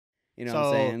You know what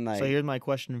I'm saying? Like, so here's my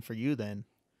question for you then.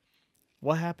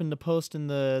 What happened to posting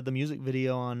the music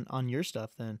video on your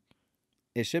stuff then?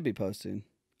 it should be posted.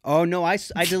 Oh, no, I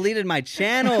deleted my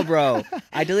channel, bro.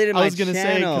 I deleted my channel. I was going to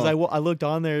say, because I looked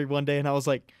on there one day and I was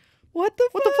like, what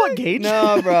the fuck, Gage?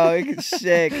 No, bro.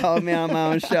 Shit, called me on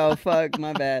my own show. Fuck,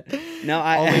 my bad. No,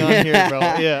 only on here, bro.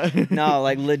 Yeah. No,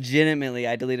 like legitimately,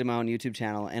 I deleted my own YouTube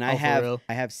channel, and I real?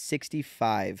 have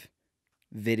 65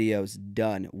 videos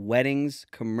done. Weddings,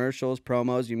 commercials,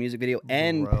 promos, your music video,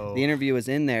 and the interview is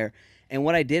in there. And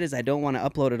what I did is I don't want to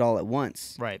upload it all at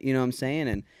once. Right. You know what I'm saying?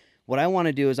 And what I want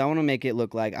to do is I want to make it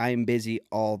look like I am busy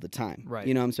all the time. Right.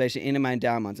 You know, especially in my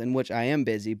down months, in which I am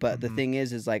busy. But the thing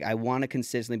is like I want to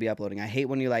consistently be uploading. I hate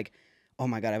when you're like, oh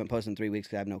my God, I haven't posted in 3 weeks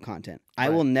because I have no content. Right. I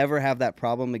will never have that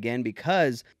problem again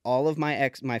because all of my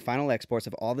final exports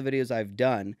of all the videos I've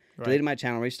done, deleted my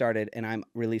channel, restarted, and I'm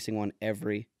releasing one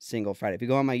every single Friday. If you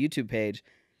go on my YouTube page,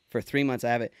 for 3 months,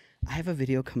 I have a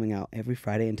video coming out every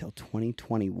Friday until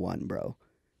 2021, bro.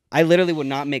 I literally would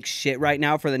not make shit right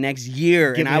now for the next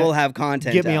year, and I will have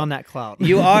content. Get me on that cloud.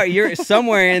 You're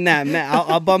somewhere in that.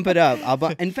 I'll bump it up.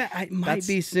 In fact, I might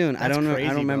be soon. I don't know. Crazy,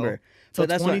 I don't remember. Bro. So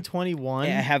that's 2021. I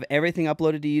have everything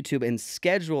uploaded to YouTube and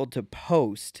scheduled to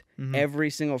post every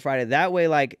single Friday. That way,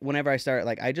 like whenever I start,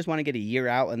 like I just want to get a year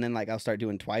out, and then like I'll start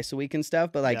doing twice a week and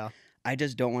stuff. But like I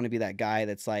just don't want to be that guy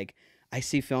that's like. I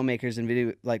see filmmakers and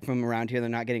video like from around here. They're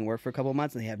not getting work for a couple of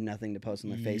months and they have nothing to post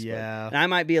on their Facebook. Yeah. And I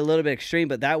might be a little bit extreme,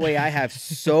 but that way I have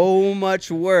so much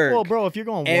work. Well, bro, if you're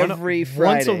going every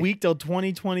Friday. Once a week till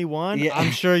 2021,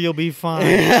 I'm sure you'll be fine.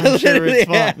 I'm sure it's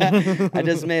fun. I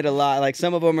just made a lot. Like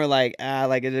some of them are like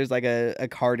there's like a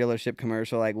car dealership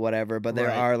commercial, like whatever. But there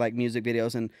are like music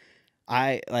videos and.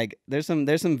 There's some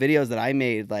videos that I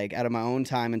made like out of my own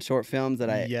time and short films that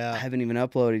I haven't even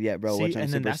uploaded yet, bro. See, which I'm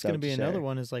and then that's gonna be another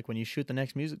one is like when you shoot the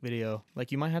next music video,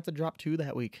 like you might have to drop 2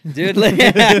 that week, dude.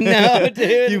 No,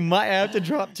 dude, you might have to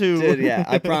drop 2. Dude, yeah,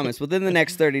 I promise. Within the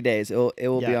next 30 days, it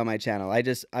will be on my channel.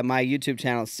 My YouTube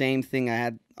channel, same thing. I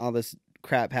had all this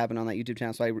crap happen on that YouTube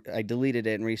channel, so I deleted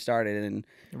it and restarted it and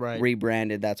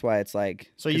rebranded. That's why it's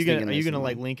like. So are you gonna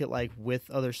like link it like with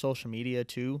other social media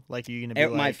too? Like are you gonna be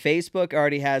like... My Facebook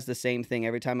already has the same thing.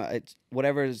 Every time it's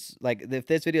whatever's like if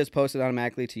this video is posted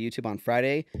automatically to YouTube on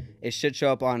Friday, it should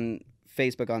show up on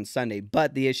Facebook on Sunday.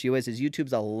 But the issue is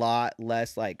YouTube's a lot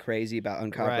less like crazy about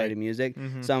uncopyrighted music.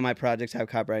 Some of my projects have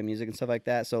copyrighted music and stuff like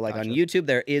that. So like on YouTube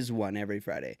there is one every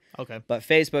Friday. Okay. But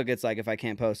Facebook it's like if I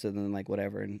can't post it then like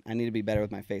whatever, and I need to be better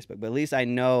with my Facebook. But at least I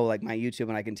know like my YouTube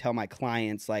and I can tell my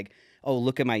clients like, oh,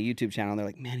 look at my YouTube channel. And they're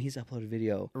like, man, he's uploaded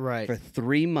video for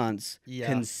 3 months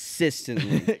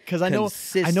consistently. Because I know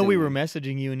we were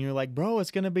messaging you and you're like, bro,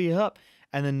 it's gonna be up.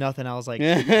 And then nothing. I was like,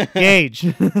 Gage,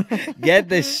 get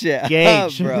this shit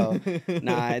Gage, up, bro.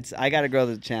 Nah, I gotta grow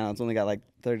the channel. It's only got like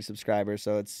 30 subscribers,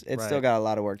 so it's still got a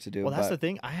lot of work to do. Well, that's the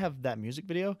thing. I have that music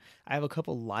video. I have a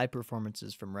couple live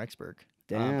performances from Rexburg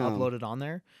uploaded on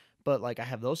there. But like I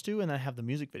have those 2, and then I have the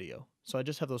music video. So I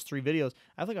just have those 3 videos.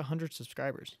 I have like 100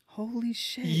 subscribers. Holy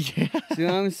shit! Yeah, see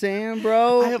what I'm saying,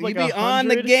 bro? I have like you be on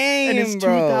the game, and it's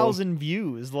bro. 2,000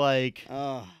 views. Like.